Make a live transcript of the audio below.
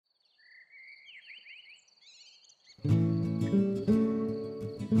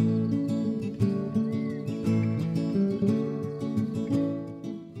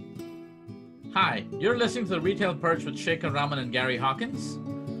You're listening to the Retail Perch with Shekar and Gary Hawkins.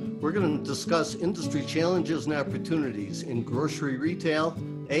 We're going to discuss industry challenges and opportunities in grocery retail,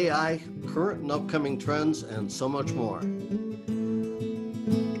 AI, current and upcoming trends, and so much more.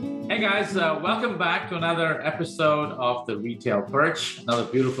 Hey guys, welcome back to another episode of the Retail Perch. Another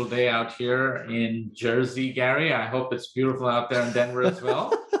beautiful day out here in Jersey, Gary. I hope it's beautiful out there in Denver as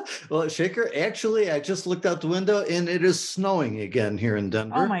well. Well, Shekar, actually, I just looked out the window and it is snowing again here in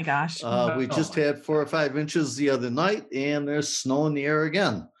Denver. Oh my gosh. We just had 4 or 5 inches the other night and there's snow in the air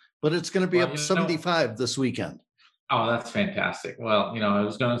again. But it's going to be up 75 this weekend. Oh, that's fantastic. Well, I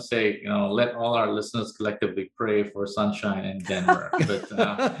was going to say, let all our listeners collectively pray for sunshine in Denver, but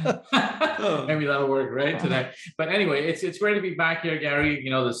maybe that'll work right today. But anyway, it's great to be back here, Gary.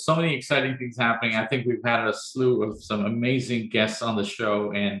 There's so many exciting things happening. I think we've had a slew of some amazing guests on the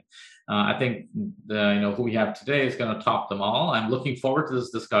show, and I think who we have today is going to top them all. I'm looking forward to this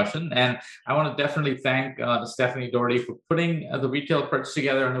discussion, and I want to definitely thank Stephanie Doherty for putting the Retail Perch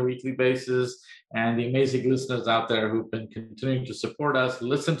together on a weekly basis, and the amazing listeners out there who've been continuing to support us,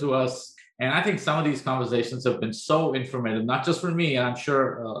 listen to us. And I think some of these conversations have been so informative, not just for me, and I'm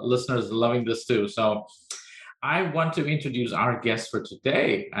sure listeners are loving this too. So I want to introduce our guest for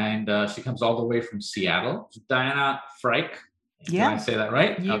today, and she comes all the way from Seattle, Diana Fryc. Yeah. Can I say that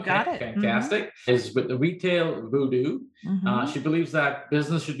right? You got it. Fantastic. Mm-hmm. Is with the Retail Voodoo. Mm-hmm. She believes that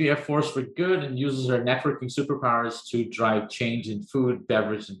business should be a force for good and uses her networking superpowers to drive change in food,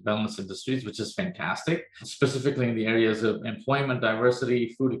 beverage, and wellness industries, which is fantastic, specifically in the areas of employment,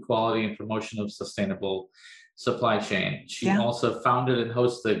 diversity, food equality, and promotion of sustainable supply chain. She also founded and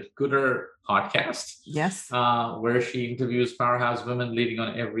hosts the Gooder podcast. Yes. Where she interviews powerhouse women leading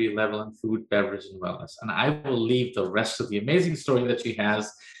on every level in food, beverage, and wellness. And I will leave the rest of the amazing story that she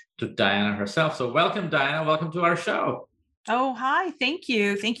has to Diana herself. So welcome, Diana. Welcome to our show. Oh, hi. Thank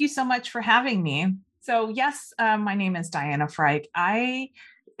you. Thank you so much for having me. So yes, my name is Diana Fryc. I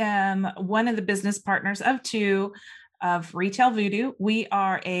am one of the business partners of two of Retail Voodoo. We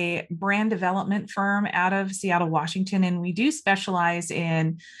are a brand development firm out of Seattle, Washington, and we do specialize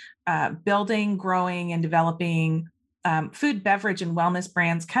in building, growing, and developing food, beverage, and wellness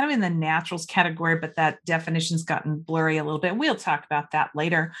brands, kind of in the naturals category, but that definition's gotten blurry a little bit. We'll talk about that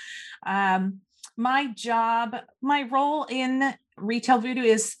later. My role in Retail Voodoo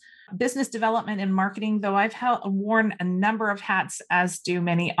is business development and marketing, though I've worn a number of hats, as do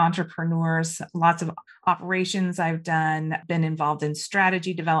many entrepreneurs, lots of operations I've done, been involved in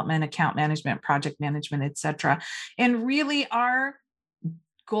strategy development, account management, project management, et cetera. And really our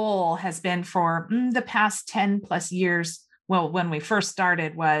goal has been for the past 10 plus years, well, when we first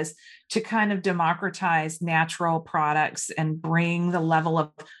started, was to kind of democratize natural products and bring the level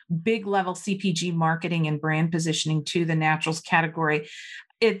of big level CPG marketing and brand positioning to the naturals category.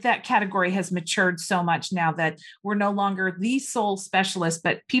 That category has matured so much now that we're no longer the sole specialist,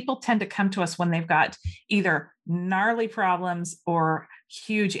 but people tend to come to us when they've got either gnarly problems or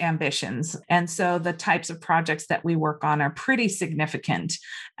huge ambitions. And so the types of projects that we work on are pretty significant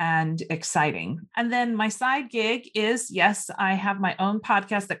and exciting. And then my side gig is, yes, I have my own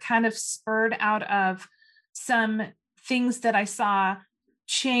podcast that kind of spurred out of some things that I saw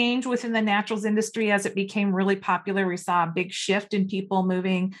change within the naturals industry as it became really popular. We saw a big shift in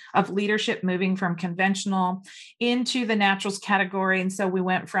leadership moving from conventional into the naturals category. And so we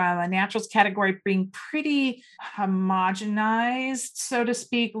went from a naturals category being pretty homogenized, so to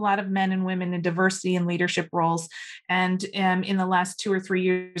speak, a lot of men and women in diversity and leadership roles. And in the last 2 or 3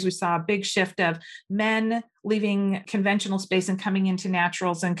 years, we saw a big shift of men leaving conventional space and coming into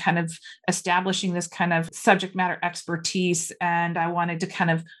naturals and kind of establishing this kind of subject matter expertise. And I wanted to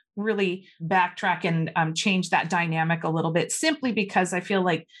kind of really backtrack and change that dynamic a little bit, simply because I feel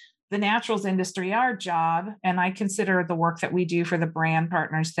like the naturals industry, our job, and I consider the work that we do for the brand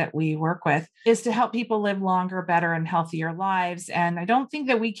partners that we work with, is to help people live longer, better, and healthier lives. And I don't think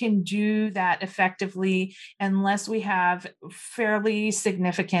that we can do that effectively unless we have fairly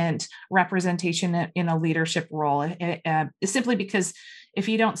significant representation in a leadership role, simply because if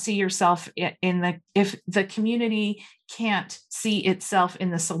you don't see yourself if the community can't see itself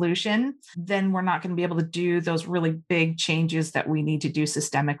in the solution, then we're not going to be able to do those really big changes that we need to do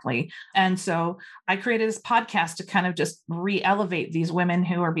systemically. And so I created this podcast to kind of just re-elevate these women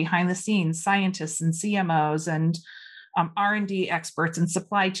who are behind the scenes, scientists and CMOs and R&D experts and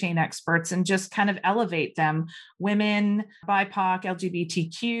supply chain experts, and just kind of elevate them. Women, BIPOC,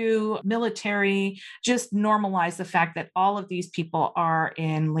 LGBTQ, military, just normalize the fact that all of these people are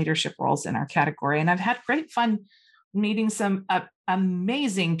in leadership roles in our category. And I've had great fun meeting some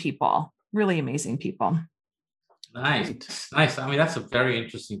amazing people, really amazing people. Nice, nice. I mean, that's a very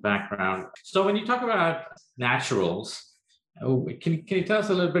interesting background. So when you talk about naturals, can you tell us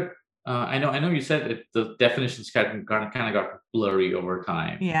a little bit? I know you said that the definitions kind of got blurry over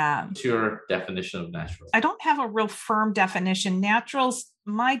time. Yeah. What's your definition of natural? I don't have a real firm definition. Naturals,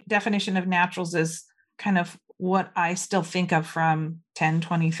 my definition of naturals is kind of what I still think of from 10,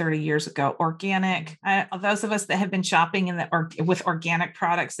 20, 30 years ago. Organic. Those of us that have been shopping with organic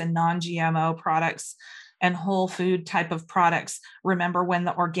products and non-GMO products and whole food type of products, remember when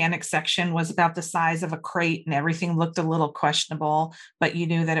the organic section was about the size of a crate and everything looked a little questionable, but you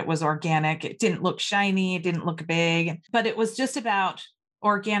knew that it was organic. It didn't look shiny, it didn't look big, but it was just about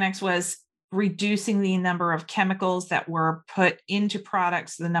organics was reducing the number of chemicals that were put into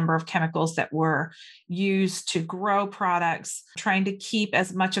products, the number of chemicals that were used to grow products, trying to keep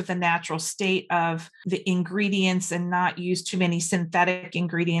as much of the natural state of the ingredients and not use too many synthetic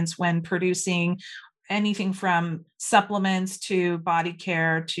ingredients when producing anything from supplements to body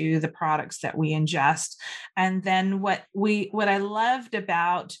care to the products that we ingest. And then what I loved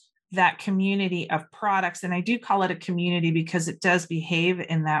about that community of products, and I do call it a community because it does behave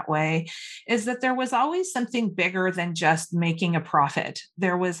in that way, is that there was always something bigger than just making a profit.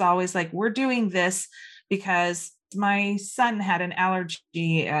 There was always like, we're doing this because my son had an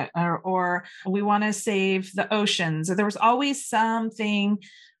allergy, or we want to save the oceans. There was always something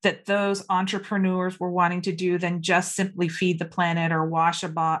that those entrepreneurs were wanting to do than just simply feed the planet or wash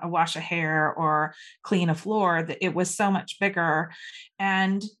a hair or clean a floor. That it was so much bigger.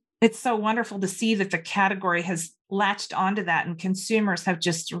 And it's so wonderful to see that the category has latched onto that, and consumers have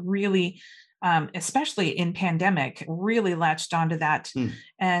just really, especially in pandemic, really latched onto that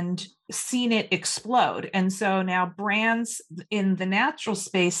and seen it explode. And so now brands in the natural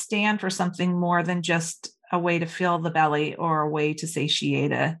space stand for something more than just a way to fill the belly or a way to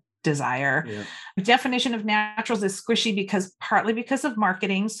satiate a desire. Yeah. Definition of naturals is squishy partly because of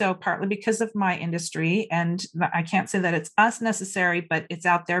marketing, so partly because of my industry. And I can't say that it's us necessary, but it's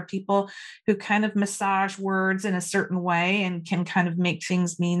out there, people who kind of massage words in a certain way and can kind of make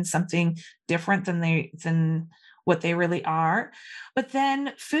things mean something different than what they really are. But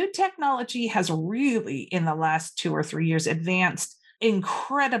then food technology has really, in the last 2 or 3 years, advanced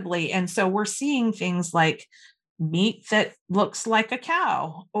incredibly. And so we're seeing things like meat that looks like a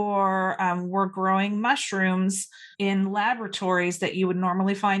cow, or we're growing mushrooms in laboratories that you would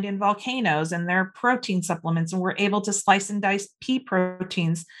normally find in volcanoes, and they're protein supplements, and we're able to slice and dice pea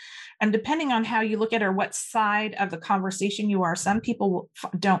proteins. And depending on how you look at it or what side of the conversation you are, some people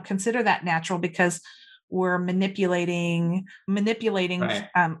don't consider that natural because we're manipulating right.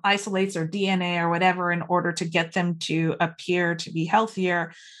 Isolates or DNA or whatever in order to get them to appear to be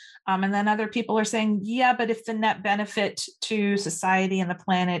healthier. And then other people are saying, yeah, but if the net benefit to society and the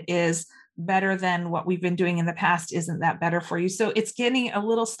planet is better than what we've been doing in the past, isn't that better for you? So it's getting a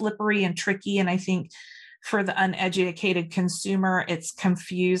little slippery and tricky. And I think for the uneducated consumer, it's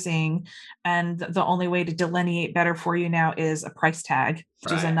confusing. And the only way to delineate better for you now is a price tag,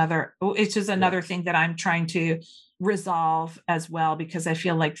 which is another thing that I'm trying to resolve as well, because I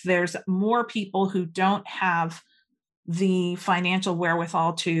feel like there's more people who don't have the financial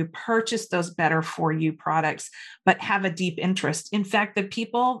wherewithal to purchase those better for you products, but have a deep interest. In fact, the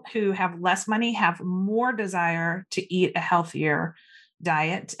people who have less money have more desire to eat a healthier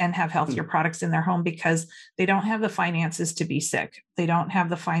diet and have healthier products in their home because they don't have the finances to be sick. They don't have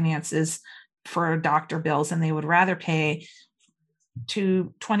the finances for doctor bills, and they would rather pay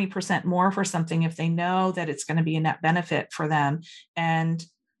 20% more for something if they know that it's going to be a net benefit for them and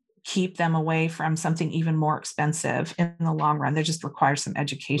keep them away from something even more expensive in the long run. They just require some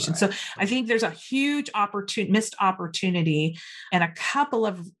education. Right. So I think there's a huge missed opportunity, and a couple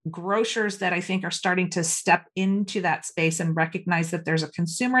of grocers that I think are starting to step into that space and recognize that there's a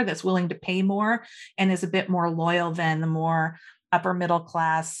consumer that's willing to pay more and is a bit more loyal than the more upper middle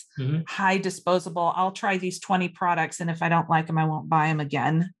class, high disposable, I'll try these 20 products, and if I don't like them, I won't buy them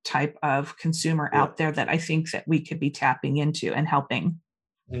again type of consumer out there that I think that we could be tapping into and helping.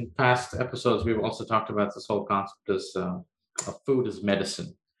 In past episodes, we've also talked about this whole concept of food as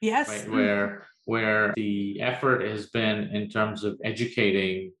medicine. Yes. Right? Where the effort has been in terms of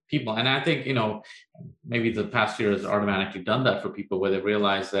educating people. And I think, maybe the past year has automatically done that for people, where they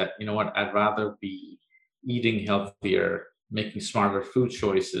realize that, I'd rather be eating healthier, making smarter food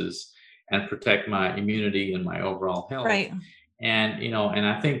choices, and protect my immunity and my overall health. Right. And, and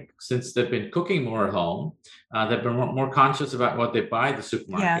I think since they've been cooking more at home, they've been more conscious about what they buy at the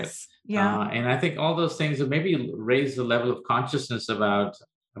supermarket. Yes. Yeah. And I think all those things have maybe raised the level of consciousness about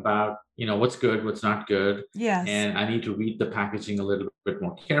about, what's good, what's not good. Yes. And I need to read the packaging a little bit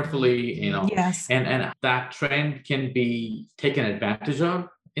more carefully, Yes. and that trend can be taken advantage of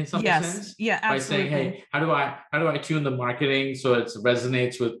in some Yes. sense Yeah, by saying, absolutely. hey, how do I tune the marketing so it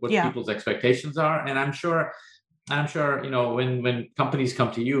resonates with what Yeah. people's expectations are? And I'm sure, when companies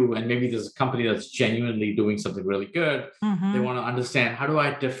come to you, and maybe there's a company that's genuinely doing something really good, they Mm-hmm. want to understand, how do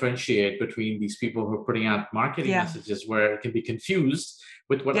I differentiate between these people who are putting out marketing Yeah. messages where it can be confused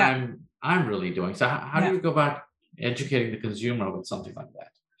with what Yeah. I'm really doing. So how do Yeah. you go about educating the consumer with something like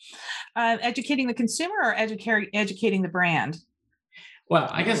that? Educating the consumer or educating the brand? Well,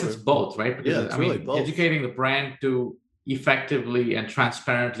 I guess it's No, both, right? Because yeah, I it's really mean, both. educating the brand to effectively and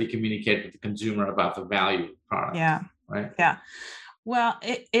transparently communicate with the consumer about the value of the product, Yeah. right? Yeah. Well,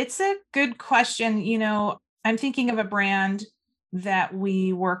 it's a good question. I'm thinking of a brand that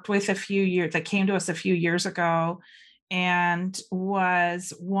we worked with that came to us a few years ago and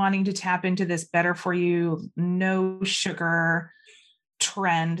was wanting to tap into this better for you, no sugar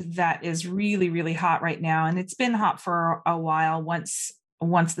trend that is really, really hot right now. And it's been hot for a while once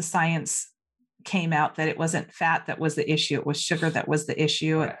the science came out that it wasn't fat that was the issue, it was sugar that was the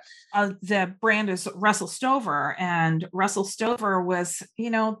issue. Right. The brand is Russell Stover, and Russell Stover was,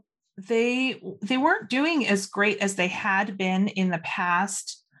 they weren't doing as great as they had been in the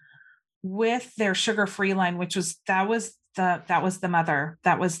past with their sugar-free line, which was the mother.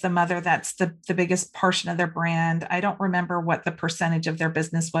 That was the mother. That's the biggest portion of their brand. I don't remember what the percentage of their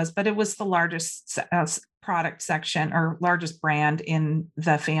business was, but it was the largest product section or largest brand in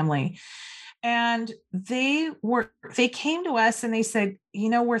the family. And they came to us and they said,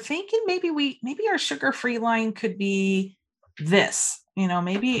 we're thinking maybe our sugar-free line could be this,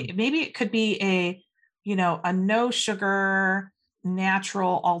 maybe it could be a no sugar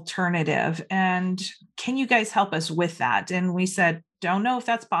natural alternative. And can you guys help us with that? And we said, don't know if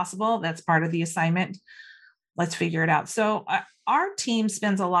that's possible. That's part of the assignment. Let's figure it out. So our team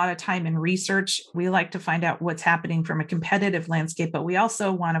spends a lot of time in research. We like to find out what's happening from a competitive landscape, but we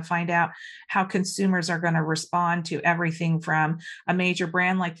also want to find out how consumers are going to respond to everything from a major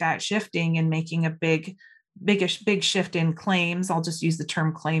brand like that shifting and making a big shift in claims. I'll just use the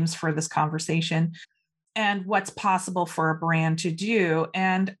term claims for this conversation, and what's possible for a brand to do.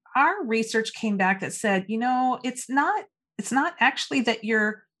 And our research came back that said, it's not actually that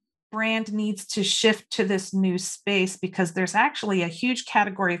your brand needs to shift to this new space, because there's actually a huge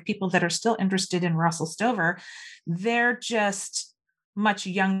category of people that are still interested in Russell Stover. They're just much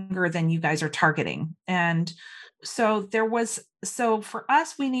younger than you guys are targeting. And so for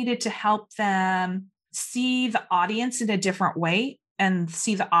us, we needed to help them see the audience in a different way and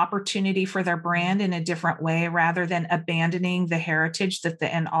see the opportunity for their brand in a different way, rather than abandoning the heritage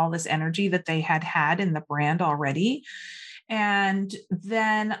and all this energy that they had in the brand already. And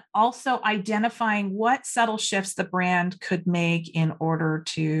then also identifying what subtle shifts the brand could make in order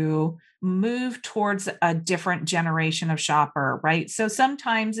to move towards a different generation of shopper, right? So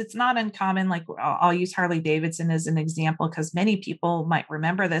sometimes it's not uncommon, like I'll use Harley Davidson as an example because many people might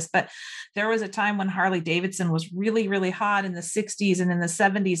remember this, but there was a time when Harley Davidson was really, really hot in the 60s, and in the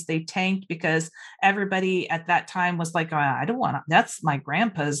 70s they tanked because everybody at that time was like, oh, I don't want to, that's my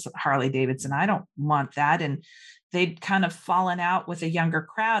grandpa's Harley Davidson, I don't want that. And they'd kind of fallen out with a younger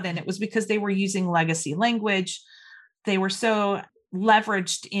crowd. And it was because they were using legacy language. They were so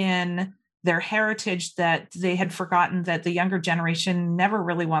leveraged in their heritage that they had forgotten that the younger generation never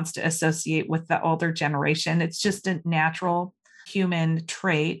really wants to associate with the older generation. It's just a natural human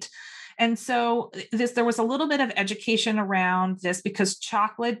trait. And so there was a little bit of education around this because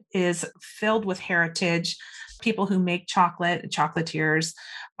chocolate is filled with heritage. People who make chocolatiers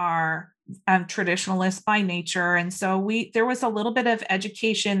are traditionalists by nature. And so there was a little bit of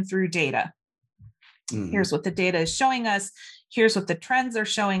education through data. Mm-hmm. Here's what the data is showing us. Here's what the trends are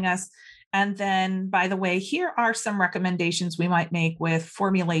showing us. And then, by the way, here are some recommendations we might make with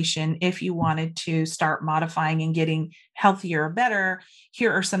formulation. If you wanted to start modifying and getting healthier or better,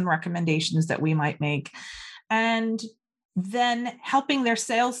 here are some recommendations that we might make. And then helping their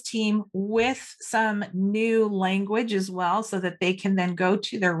sales team with some new language as well, so that they can then go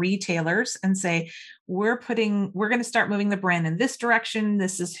to their retailers and say, we're going to start moving the brand in this direction.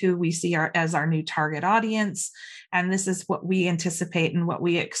 This is who we see as our new target audience. And this is what we anticipate and what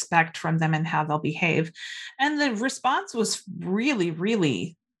we expect from them and how they'll behave. And the response was really,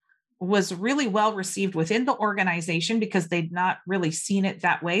 really well received within the organization because they'd not really seen it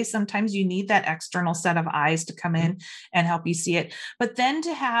that way. Sometimes you need that external set of eyes to come in and help you see it. But then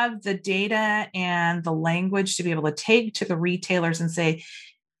to have the data and the language to be able to take to the retailers and say,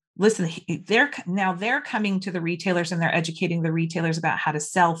 listen, they're coming to the retailers and they're educating the retailers about how to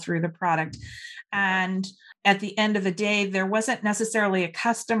sell through the product. And at the end of the day, there wasn't necessarily a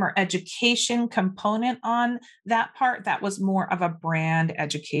customer education component on that part. That was more of a brand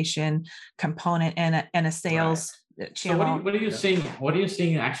education component and a sales channel. So what are you seeing? What are you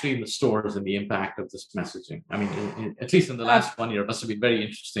seeing actually in the stores and the impact of this messaging? I mean, at least in the last 1 year, it must have been very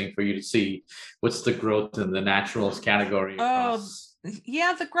interesting for you to see what's the growth in the naturals category across.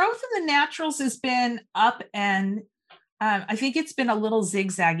 Yeah, the growth in the naturals has been up, and I think it's been a little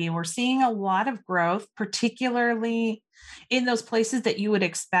zigzaggy. We're seeing a lot of growth, particularly in those places that you would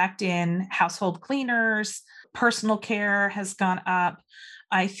expect in household cleaners. Personal care has gone up.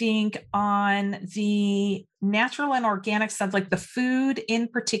 I think on the natural and organic side, like the food in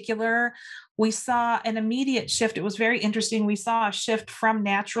particular, we saw an immediate shift. It was very interesting. We saw a shift from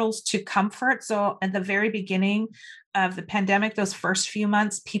naturals to comfort. So at the very beginning of the pandemic, those first few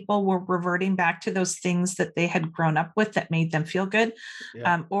months, people were reverting back to those things that they had grown up with that made them feel good.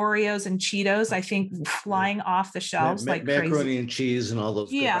 Oreos and Cheetos, I think, flying off the shelves like macaroni crazy. And cheese and all those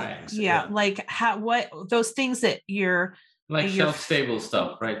good things. Like those things that you're like shelf stable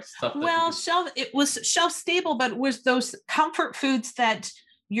stuff, right? Stuff. It was shelf stable, but it was those comfort foods that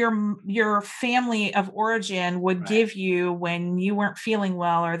your family of origin would give you when you weren't feeling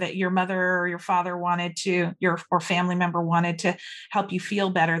well, or that your mother or your father wanted to, or family member wanted to help you feel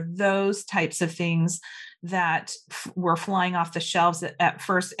better. Those types of things that were flying off the shelves at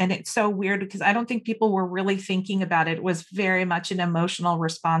first. And it's so weird because I don't think people were really thinking about it. It was very much an emotional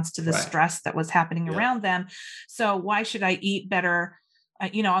response to the stress that was happening around them. So why should I eat better?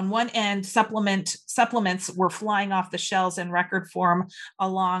 On one end, supplements were flying off the shelves in record form,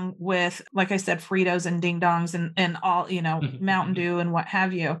 along with, like I said, Fritos and Ding Dongs and all, Mountain Dew and what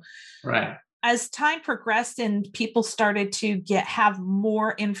have you. Right. As time progressed and people started to have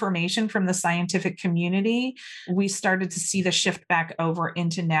more information from the scientific community, we started to see the shift back over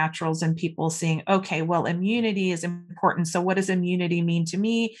into naturals and people seeing, okay, well, immunity is important. So what does immunity mean to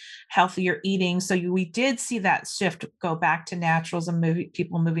me? Healthier eating. So we did see that shift go back to naturals and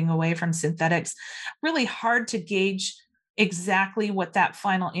people moving away from synthetics. Really hard to gauge exactly what that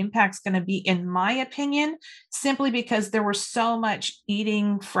final impact is going to be, in my opinion, simply because there was so much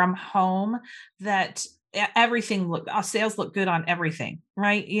eating from home that sales look good on everything,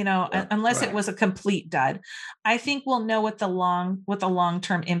 right? Unless it was a complete dud. I think we'll know what the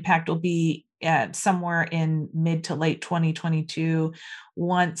long-term impact will be somewhere in mid to late 2022,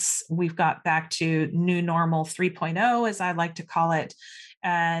 once we've got back to new normal 3.0, as I like to call it,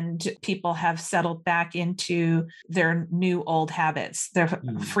 and people have settled back into their new old habits, their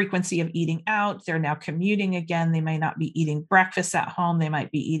frequency of eating out. They're now commuting again. They may not be eating breakfast at home. They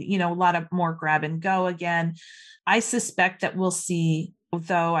might be eating, a lot of more grab and go again. I suspect that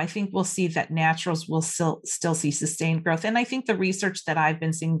I think we'll see that naturals will still see sustained growth. And I think the research that I've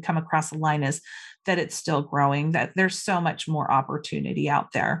been seeing come across the line is that it's still growing, that there's so much more opportunity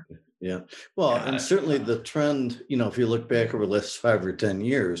out there. Yeah. Well, and certainly the trend, if you look back over the last 5 or 10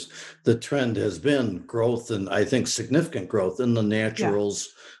 years, the trend has been growth, and I think significant growth in the naturals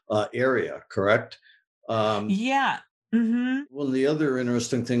area, correct? Yeah. Mm-hmm. One of the other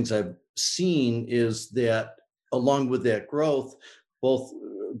interesting things I've seen is that along with that growth, both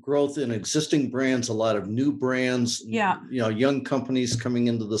growth in existing brands, a lot of new brands, young companies coming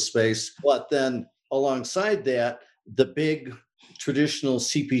into the space, but then alongside that, the big traditional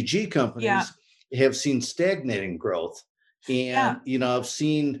CPG companies have seen stagnating growth. And, I've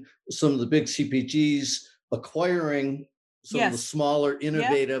seen some of the big CPGs acquiring some of the smaller,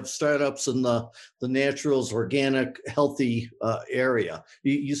 innovative startups in the naturals, organic, healthy area.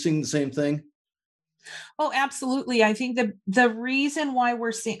 You seeing the same thing? Oh, absolutely. I think the reason why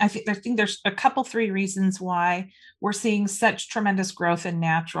we're seeing, I think there's a couple, 3 reasons why we're seeing such tremendous growth in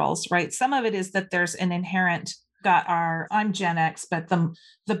naturals, right? Some of it is that there's an inherent I'm Gen X, but the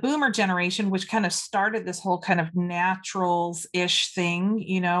boomer generation, which kind of started this whole kind of naturals-ish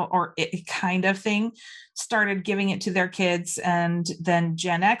thing, or it kind of thing, started giving it to their kids, and then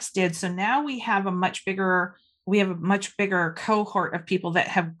Gen X did. So now we have a much bigger cohort of people that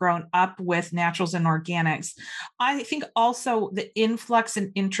have grown up with naturals and organics. I think also the influx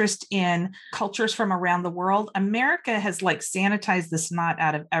and interest in cultures from around the world. America has sanitized the snot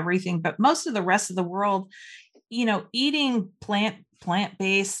out of everything, but most of the rest of the world, eating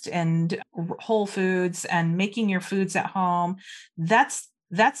plant-based and whole foods and making your foods at home, that's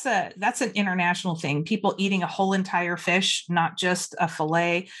an international thing. People eating a whole entire fish, not just a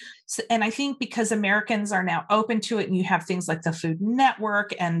fillet. So, and I think because Americans are now open to it, and you have things like the Food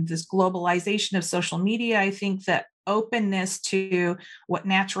Network and this globalization of social media, I think that openness to what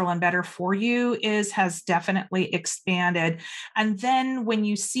natural and better for you has definitely expanded. And then when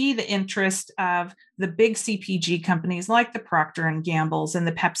you see the interest of the big CPG companies like the Procter and Gamble's and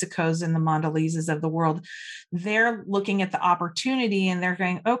the PepsiCo's and the Mondelez's of the world, they're looking at the opportunity and they're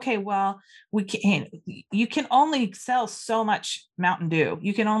going, okay, well, you can only sell so much Mountain Dew.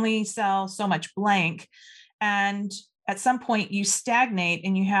 You can only sell so much blank. And at some point you stagnate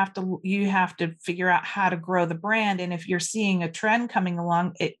and you have to figure out how to grow the brand. And if you're seeing a trend coming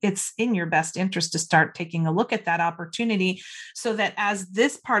along, it's in your best interest to start taking a look at that opportunity, so that as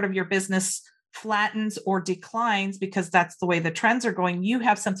this part of your business flattens or declines, because that's the way the trends are going, you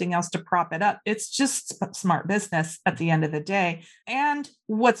have something else to prop it up. It's just smart business at the end of the day. And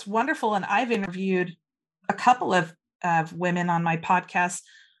what's wonderful, and I've interviewed a couple of women on my podcast,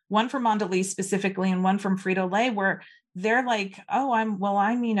 one from Mondelez specifically and one from Frito-Lay, where they're like, oh, I'm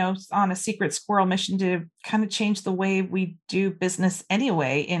on a secret squirrel mission to kind of change the way we do business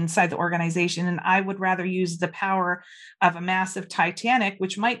anyway inside the organization. And I would rather use the power of a massive Titanic,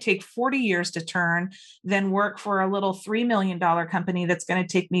 which might take 40 years to turn, than work for a little $3 million company that's going to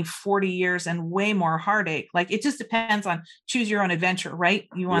take me 40 years and way more heartache. Like, it just depends on choose your own adventure, right?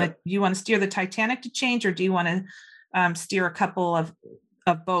 You want to steer the Titanic to change, or do you want to steer a couple of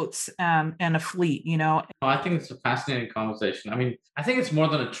boats and a fleet, I think it's a fascinating conversation. I mean, I think it's more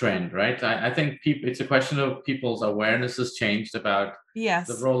than a trend, right? I think it's a question of people's awareness has changed about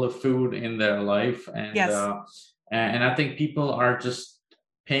the role of food in their life. And I think people are just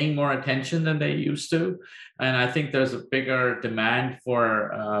paying more attention than they used to. And I think there's a bigger demand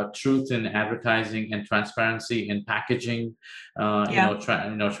for truth in advertising and transparency in packaging,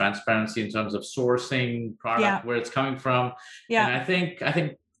 transparency in terms of sourcing product, where it's coming from. And I think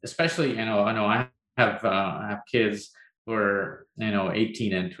especially, I know I have kids who are,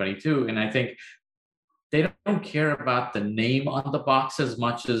 18 and 22. And I think they don't care about the name on the box as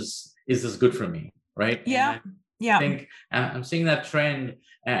much as, is this good for me? Right. I think I'm seeing that trend.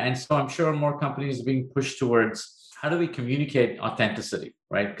 And so I'm sure more companies are being pushed towards, how do we communicate authenticity,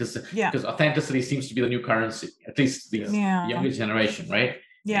 right? Because authenticity seems to be the new currency, at least the younger generation, right?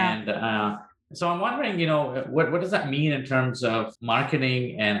 And so I'm wondering, what does that mean in terms of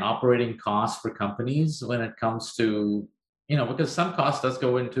marketing and operating costs for companies when it comes to, because some cost does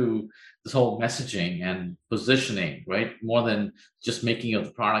go into this whole messaging and positioning, right? More than just making of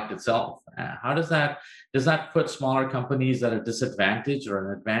the product itself. How does that put smaller companies at a disadvantage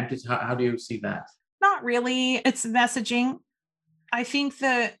or an advantage? How do you see that? Not really. It's messaging. I think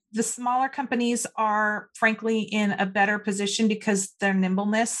the smaller companies are frankly in a better position because their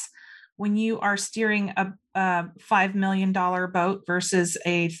nimbleness. When you are steering a $5 million boat versus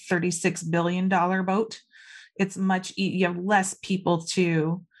a $36 billion boat, it's you have less people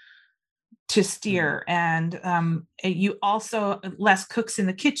to steer, and you also less cooks in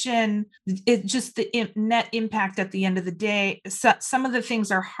the kitchen. It just the net impact at the end of the day. So some of the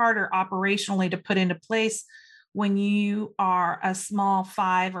things are harder operationally to put into place when you are a small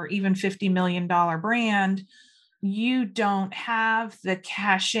 $5 or even $50 million brand. You don't have the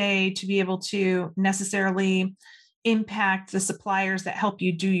cachet to be able to necessarily impact the suppliers that help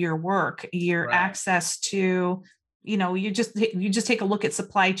you do your work, your access to, you just take a look at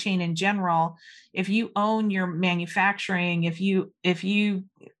supply chain in general. If you own your manufacturing, if you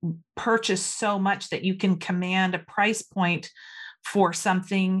purchase so much that you can command a price point for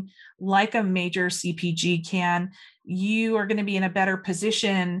something like a major CPG can, you are going to be in a better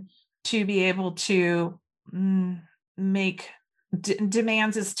position to be able to make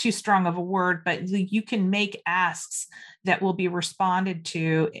demands is too strong of a word, but you can make asks that will be responded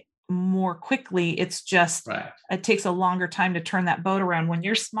to more quickly. It's just, it takes a longer time to turn that boat around. When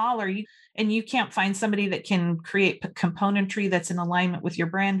you're smaller, you can't find somebody that can create componentry that's in alignment with your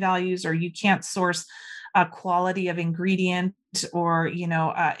brand values, or you can't source a quality of ingredient, or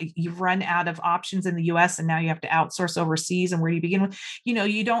you've run out of options in the US and now you have to outsource overseas, and where do you begin with,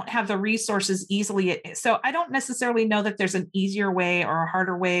 you don't have the resources easily. So I don't necessarily know that there's an easier way or a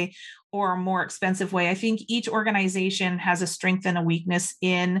harder way or a more expensive way. I think each organization has a strength and a weakness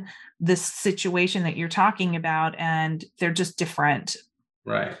in this situation that you're talking about, and they're just different.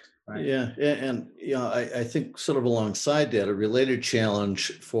 Right. Yeah. And I think sort of alongside that, a related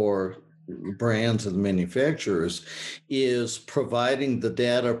challenge for brands and manufacturers is providing the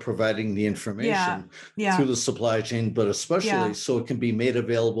data, providing the information through the supply chain, but especially so it can be made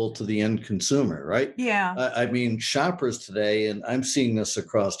available to the end consumer, right? I mean, shoppers today, and I'm seeing this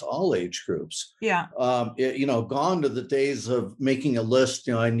across all age groups, gone to the days of making a list,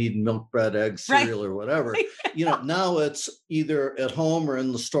 I need milk, bread, eggs, cereal, or whatever. Now it's either at home or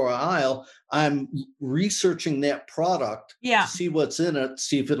in the store aisle. I'm researching that product to see what's in it,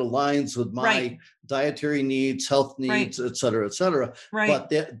 see if it aligns with my dietary needs, health needs, et cetera, et cetera. But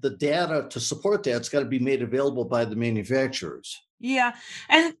the data to support that's got to be made available by the manufacturers. Yeah.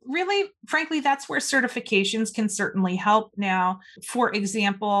 And really, frankly, that's where certifications can certainly help. Now, for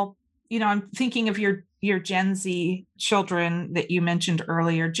example, I'm thinking of your Gen Z children that you mentioned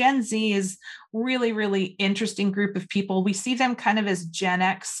earlier. Gen Z is really, really interesting group of people. We see them kind of as Gen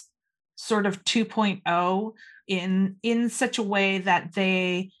X sort of 2.0 in such a way that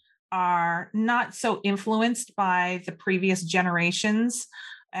they are not so influenced by the previous generations,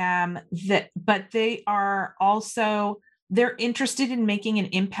 but they are also, they're interested in making an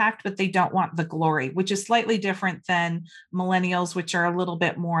impact, but they don't want the glory, which is slightly different than millennials, which are a little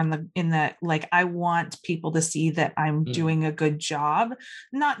bit more in the like, I want people to see that I'm doing a good job,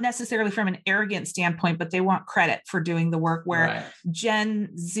 not necessarily from an arrogant standpoint, but they want credit for doing the work, where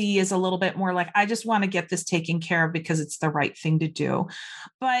Gen Z is a little bit more like, I just want to get this taken care of because it's the right thing to do.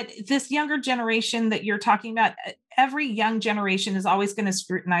 But this younger generation that you're talking about, every young generation is always going to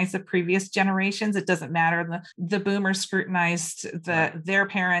scrutinize the previous generations. It doesn't matter. The boomers scrutinized their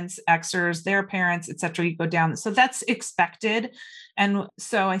parents, Xers, their parents, et cetera. You go down. So that's expected. And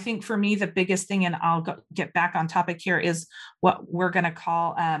so I think for me, the biggest thing, and I'll get back on topic here, is what we're going to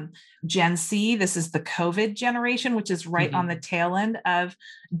call Gen C. This is the COVID generation, which is right on the tail end of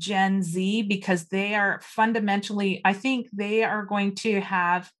Gen Z, because they are fundamentally, I think they are going to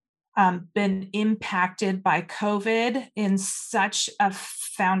have been impacted by COVID in such a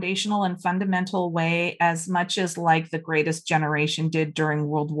foundational and fundamental way, as much as like the greatest generation did during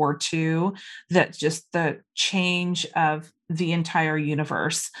World War II, that just the change of the entire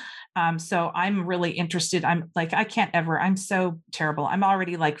universe. So I'm really interested. I'm like, I'm so terrible. I'm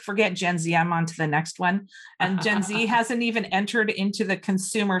already like, forget Gen Z. I'm on to the next one. And Gen Z hasn't even entered into the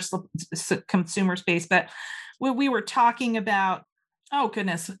consumer space. But when we were talking about, oh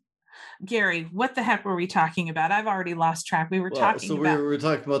goodness, Gary, what the heck were we talking about? I've already lost track. We were talking about. We were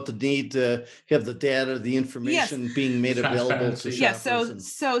talking about the need to have the data, the information being made available to shoppers.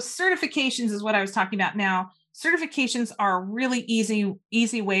 So certifications is what I was talking about. Now, certifications are a really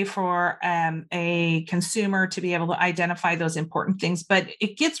easy way for a consumer to be able to identify those important things. But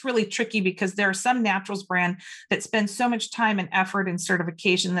it gets really tricky because there are some naturals brand that spend so much time and effort in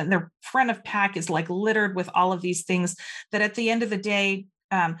certification that their front of pack is like littered with all of these things that at the end of the day,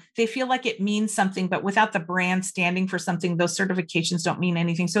 they feel like it means something, but without the brand standing for something, those certifications don't mean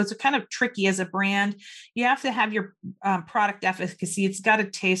anything. So it's kind of tricky as a brand. You have to have your product efficacy. It's got to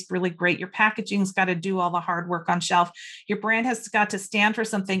taste really great. Your packaging's got to do all the hard work on shelf. Your brand has got to stand for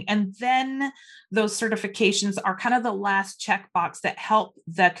something. And then those certifications are kind of the last checkbox that help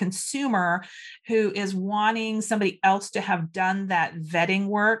the consumer who is wanting somebody else to have done that vetting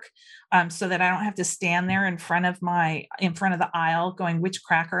work, so that I don't have to stand there in front of the aisle going, which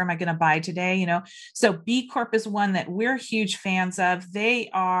cracker am I going to buy today? So B Corp is one that we're huge fans of. A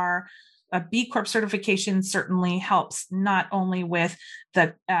B Corp certification certainly helps not only with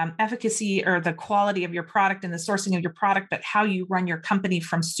the efficacy or the quality of your product and the sourcing of your product, but how you run your company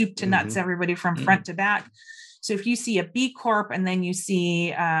from soup to nuts, everybody from front to back. So if you see a B Corp and then you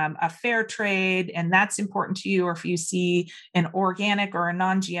see a fair trade, and that's important to you, or if you see an organic or a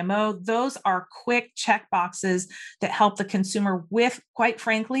non-GMO, those are quick check boxes that help the consumer with, quite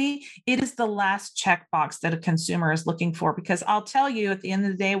frankly, it is the last checkbox that a consumer is looking for. Because I'll tell you, at the end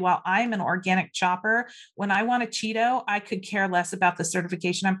of the day, while I'm an organic shopper, when I want a Cheeto, I could care less about the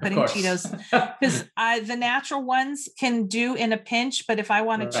certification I'm putting Cheetos, because the natural ones can do in a pinch, but if I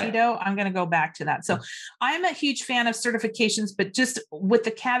want a Cheeto, I'm going to go back to that. So I'm a huge fan of certifications, but just with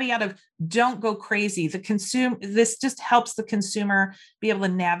the caveat of don't go crazy. This just helps the consumer be able to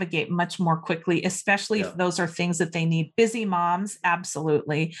navigate much more quickly, especially if those are things that they need. Busy moms,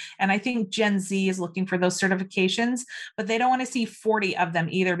 absolutely. And I think Gen Z is looking for those certifications, but they don't want to see 40 of them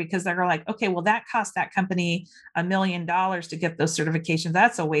either, because they're like, okay, well, that cost that company $1 million to get those certifications.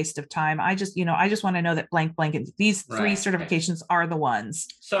 That's a waste of time. I just want to know that blank, these three certifications are the ones.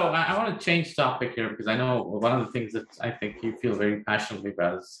 So I want to change topic here, because I know one of the things that I think you feel very passionately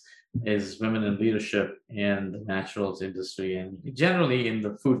about is women in leadership in the naturals industry and generally in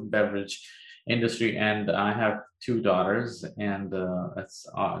the food and beverage industry. And I have 2 daughters, and that's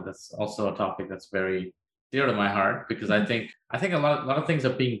also a topic that's very dear to my heart, because I think a lot of things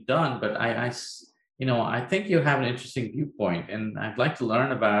are being done, but I think you have an interesting viewpoint, and I'd like to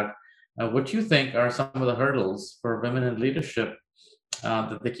learn about what you think are some of the hurdles for women in leadership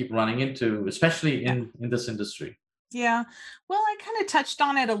that they keep running into, especially in this industry. Yeah. Well, I kind of touched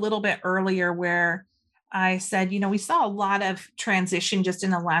on it a little bit earlier, where I said, we saw a lot of transition just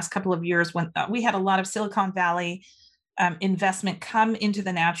in the last couple of years when we had a lot of Silicon Valley investment come into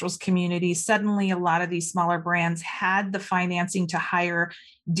the naturals community. Suddenly, a lot of these smaller brands had the financing to hire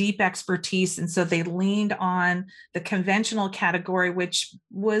deep expertise. And so they leaned on the conventional category, which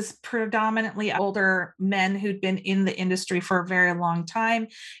was predominantly older men who'd been in the industry for a very long time.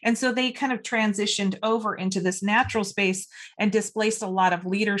 And so they kind of transitioned over into this natural space and displaced a lot of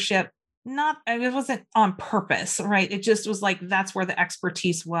leadership. It wasn't on purpose, right? It just was like, that's where the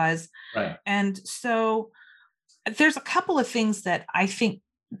expertise was. Right. And so there's a couple of things that I think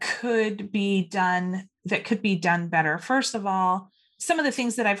could be done better. First of all, some of the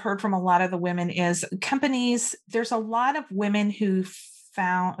things that I've heard from a lot of the women is companies, there's a lot of women who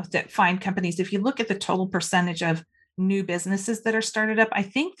find companies. If you look at the total percentage of new businesses that are started up, I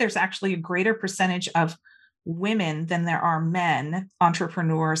think there's actually a greater percentage of women than there are men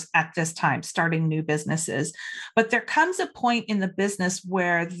entrepreneurs at this time starting new businesses. But there comes a point in the business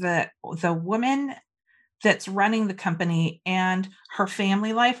where the woman that's running the company and her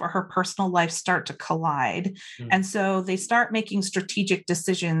family life or her personal life start to collide. Mm. And so they start making strategic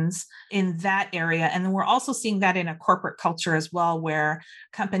decisions in that area. And then we're also seeing that in a corporate culture as well, where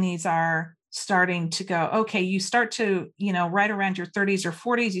companies are starting to go, okay, you start to, right around your 30s or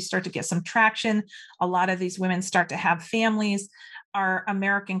 40s, you start to get some traction. A lot of these women start to have families. Our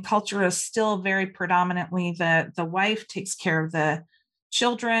American culture is still very predominantly the wife takes care of the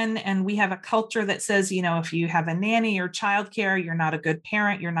children. And we have a culture that says, if you have a nanny or childcare, you're not a good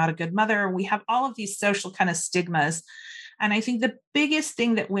parent, you're not a good mother. We have all of these social kind of stigmas. And I think the biggest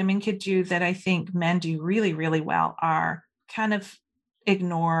thing that women could do that I think men do really, really well are kind of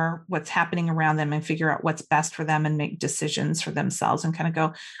ignore what's happening around them and figure out what's best for them and make decisions for themselves and kind of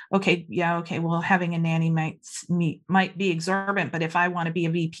go, okay, well, having a nanny might be exorbitant, but if I want to be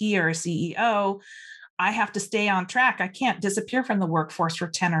a VP or a CEO, I have to stay on track. I can't disappear from the workforce for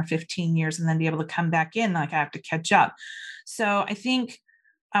 10 or 15 years and then be able to come back in. Like I have to catch up. So I think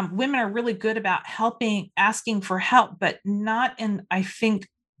women are really good about asking for help, but not in, I think,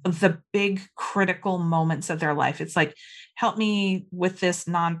 the big critical moments of their life. It's like, help me with this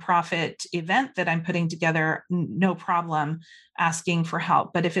nonprofit event that I'm putting together. No problem asking for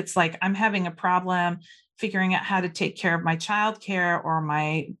help. But if it's like, I'm having a problem figuring out how to take care of my childcare or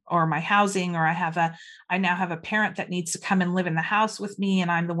my housing, or I now have a parent that needs to come and live in the house with me, and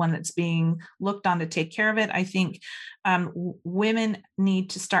I'm the one that's being looked on to take care of it. I think women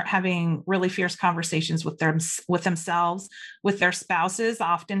need to start having really fierce conversations with themselves, with their spouses.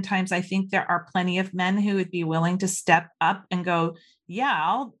 Oftentimes, I think there are plenty of men who would be willing to step up and go,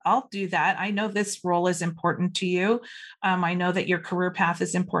 yeah, I'll do that. I know this role is important to you. I know that your career path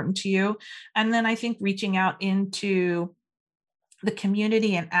is important to you. And then I think reaching out into the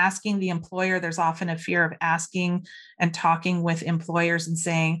community and asking the employer, there's often a fear of asking and talking with employers and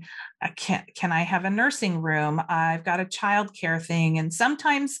saying, can I have a nursing room? I've got a childcare thing. And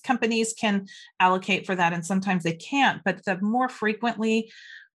sometimes companies can allocate for that and sometimes they can't. But the more frequently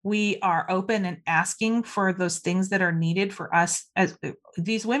we are open and asking for those things that are needed for us, as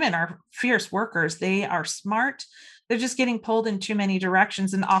these women are fierce workers, they are smart. They're just getting pulled in too many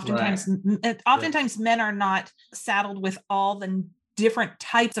directions. And oftentimes men are not saddled with all the different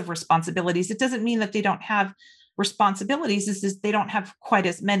types of responsibilities. It doesn't mean that they don't have responsibilities. It's just they don't have quite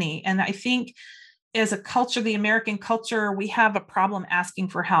as many. And I think as a culture, the American culture, we have a problem asking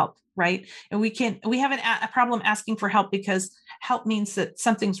for help, right? And we have a problem asking for help because help means that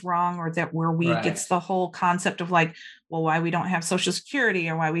something's wrong or that we're weak. Right. It's the whole concept of like, well, why we don't have Social Security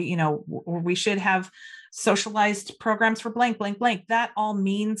or why we should have socialized programs for blank, blank, blank. That all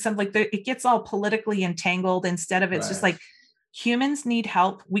means something. Like it gets all politically entangled instead of it's just like, humans need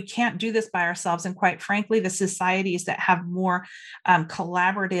help. We can't do this by ourselves. And quite frankly, the societies that have more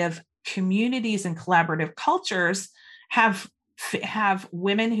collaborative communities and collaborative cultures have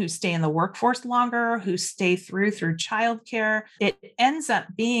women who stay in the workforce longer, who stay through childcare. It ends up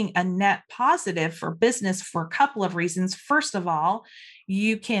being a net positive for business for a couple of reasons. First of all,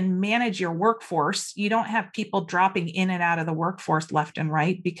 you can manage your workforce. You don't have people dropping in and out of the workforce left and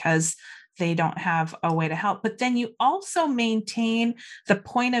right because they don't have a way to help. But then you also maintain the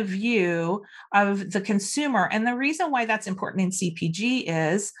point of view of the consumer. And the reason why that's important in CPG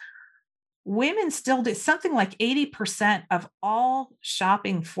is women still do something like 80% of all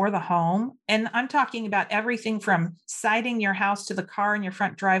shopping for the home. And I'm talking about everything from siding your house to the car in your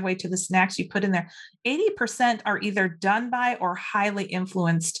front driveway to the snacks you put in there. 80% are either done by or highly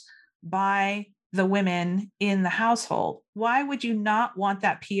influenced by the women in the household. Why would you not want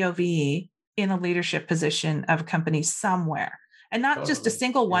that POV in a leadership position of a company somewhere? and not just a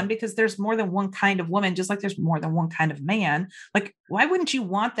single one, because there's more than one kind of woman, just like there's more than one kind of man. Like, why wouldn't you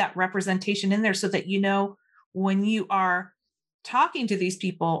want that representation in there so that, when you are talking to these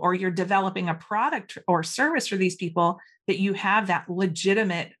people or you're developing a product or service for these people, that you have that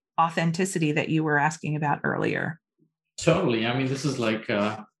legitimate authenticity that you were asking about earlier? Totally. I mean, this is like,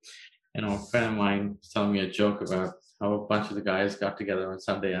 a friend of mine was telling me a joke about how a bunch of the guys got together on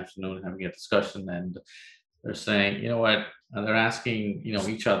Sunday afternoon having a discussion, and they're saying, you know what, and they're asking,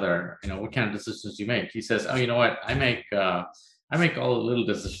 each other, what kind of decisions do you make? He says, oh, you know what, I make all the little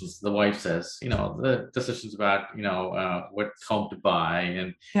decisions. The wife says, the decisions about, what home to buy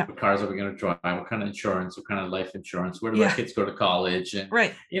and what cars are we going to drive, what kind of insurance, what kind of life insurance, where do our kids go to college, and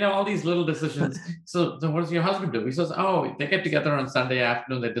all these little decisions. So what does your husband do? He says, oh, they get together on Sunday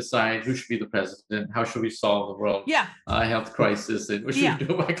afternoon. They decide who should be the president, how should we solve the world health crisis, and what should we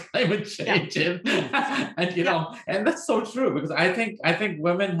do about climate change, and and that's so true, because I think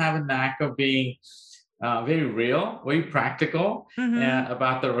women have a knack of being very real, very practical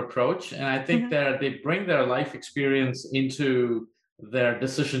about their approach. And I think that they bring their life experience into their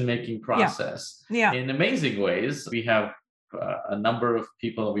decision-making process in amazing ways. We have a number of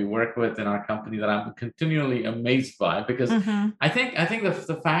people that we work with in our company that I'm continually amazed by, because I think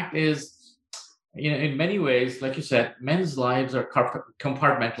the fact is, in many ways, like you said, men's lives are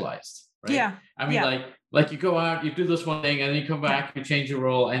compartmentalized, right? Yeah. I mean, like you go out, you do this one thing, and then you come back, you change your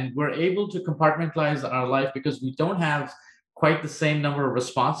role, and we're able to compartmentalize our life because we don't have quite the same number of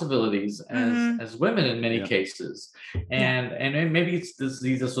responsibilities as women in many cases. And maybe it's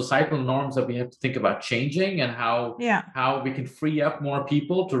these are societal norms that we have to think about changing, and how we can free up more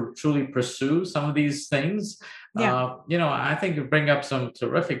people to truly pursue some of these things. I think you bring up some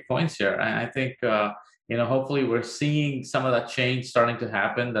terrific points here. I think hopefully we're seeing some of that change starting to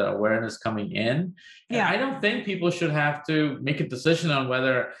happen, the awareness coming in. And I don't think people should have to make a decision on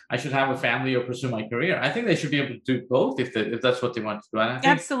whether I should have a family or pursue my career. I think they should be able to do both if that's what they want to do. And I think,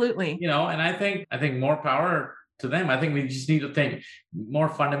 absolutely. And I think more power to them. I think we just need to think more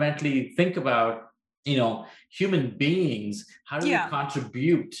fundamentally, think about, human beings, how do we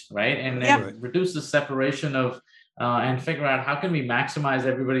contribute, right? And then reduce the separation of and figure out how can we maximize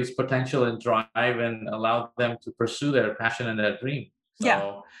everybody's potential and drive and allow them to pursue their passion and their dream.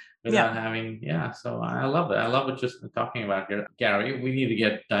 So without having, so I love that. I love what you're talking about here. Gary, we need to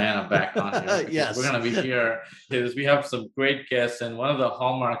get Diana back on here. Yes. We're going to be here because we have some great guests, and one of the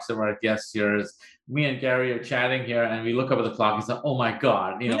hallmarks of our guests here is me and Gary are chatting here, and we look up at the clock and say, oh my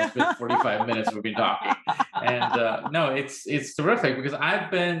God, it's been 45 minutes we've been talking. And no, it's terrific, because I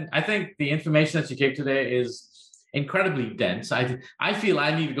think the information that you gave today is incredibly dense. I feel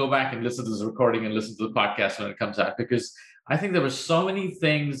I need to go back and listen to this recording and listen to the podcast when it comes out, because I think there were so many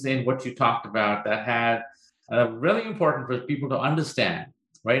things in what you talked about that had really important for people to understand,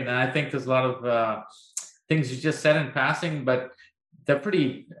 right? And I think there's a lot of things you just said in passing, but they're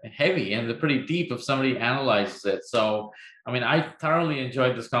pretty heavy and they're pretty deep if somebody analyzes it. So, I mean, I thoroughly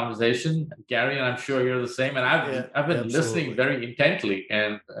enjoyed this conversation, Gary, and I'm sure you're the same. And I've been listening very intently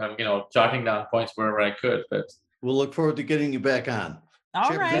and jotting down points wherever I could. But we'll look forward to getting you back on.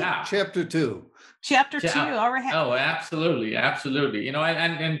 All right. Chapter 2. Chapter 2. All right. Oh, absolutely. Absolutely.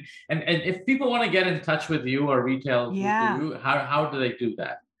 And if people want to get in touch with you or Retail Voodoo, how do they do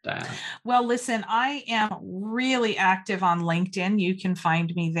that, Diana? Well, listen, I am really active on LinkedIn. You can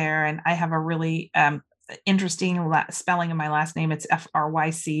find me there. And I have a really interesting spelling of my last name. It's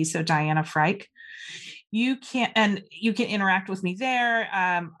Fryc. So Diana Fryc. You can interact with me there.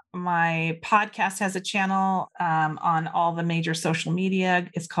 My podcast has a channel on all the major social media.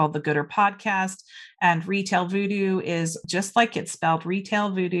 It's called The Gooder Podcast. And Retail Voodoo is just like it's spelled,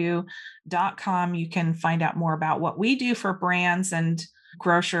 retailvoodoo.com. You can find out more about what we do for brands and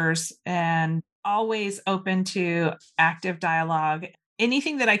grocers, and always open to active dialogue.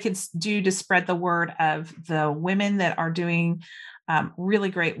 Anything that I could do to spread the word of the women that are doing really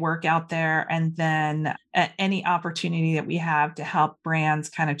great work out there. And then any opportunity that we have to help brands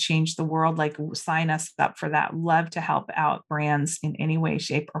kind of change the world, like sign us up for that. Love to help out brands in any way,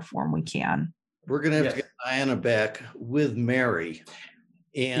 shape, or form we can. We're going to have to get Diana back with Mary.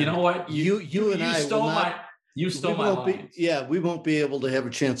 And you know what? You and I stole my line. We won't be able to have a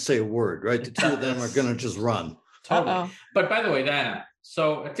chance to say a word, right? The two of them are going to just run. Totally. Uh-oh. But by the way, Diana,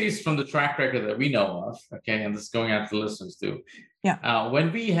 so at least from the track record that we know of, okay, and this is going out to the listeners too. Yeah.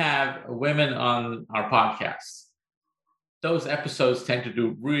 When we have women on our podcasts, those episodes tend to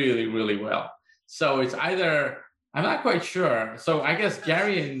do really, really well. So it's either I'm not quite sure. So I guess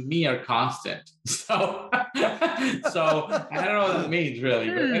Gary and me are constant. So, so I don't know what that means really.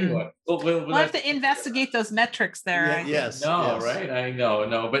 But anyway, we'll have to investigate those metrics there. Yeah, yes. Right? I know,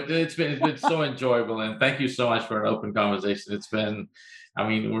 no, but it's been so enjoyable, and thank you so much for an open conversation. It's been, I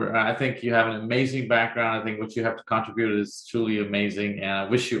mean, I think you have an amazing background. I think what you have to contribute is truly amazing, and I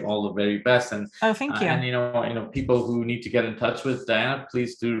wish you all the very best. And thank you. And people who need to get in touch with Diana,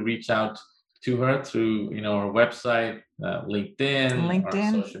 please do reach out to her through her website, LinkedIn, or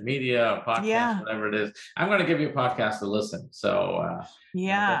social media, or podcast, whatever it is. I'm going to give you a podcast to listen. So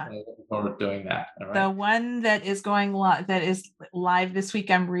definitely looking forward to doing that. All right? The one that is going that is live this week,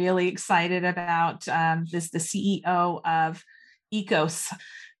 I'm really excited about. This the CEO of Ecos,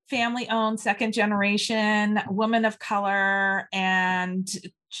 family-owned, second generation, woman of color, and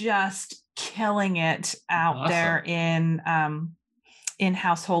just killing it out there in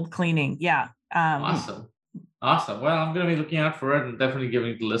household cleaning. Yeah. Awesome. Well, I'm going to be looking out for it and definitely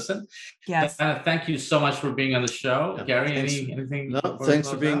giving it a listen. Yes. Thank you so much for being on the show. Yeah, Gary, anything? No, thanks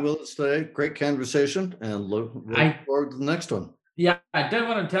for being with us today. Great conversation, and look forward to the next one. Yeah, I did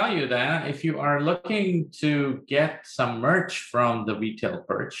want to tell you that if you are looking to get some merch from the Retail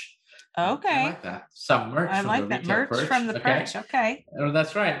Perch. Okay. I like that. Some merch from the Retail Perch. From the Perch. Okay. Oh,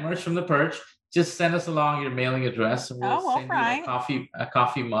 that's right. Merch from the Perch. Just send us along your mailing address, and we'll send you a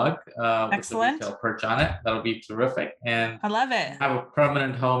coffee mug with the Retail Perch on it. That'll be terrific, and I love it. Have a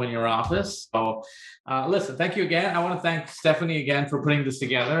permanent home in your office. So, listen, thank you again. I want to thank Stephanie again for putting this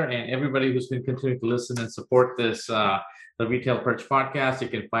together, and everybody who's been continuing to listen and support this. The Retail Perch podcast. You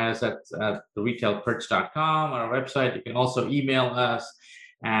can find us at theretailperch.com on our website. You can also email us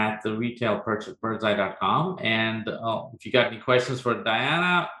at theretailperch@birdseye.com. And if you got any questions for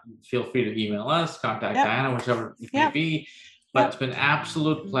Diana, feel free to email us, contact Diana, whichever it may be. But it's been an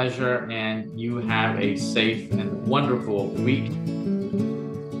absolute pleasure, and you have a safe and wonderful week.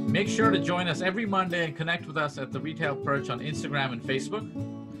 Make sure to join us every Monday and connect with us at the Retail Perch on Instagram and Facebook.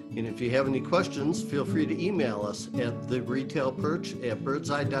 And if you have any questions, feel free to email us at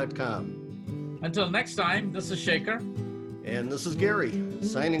theretailperch@birdseye.com. Until next time, this is Shekar. And this is Gary,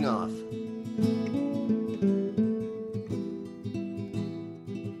 signing off.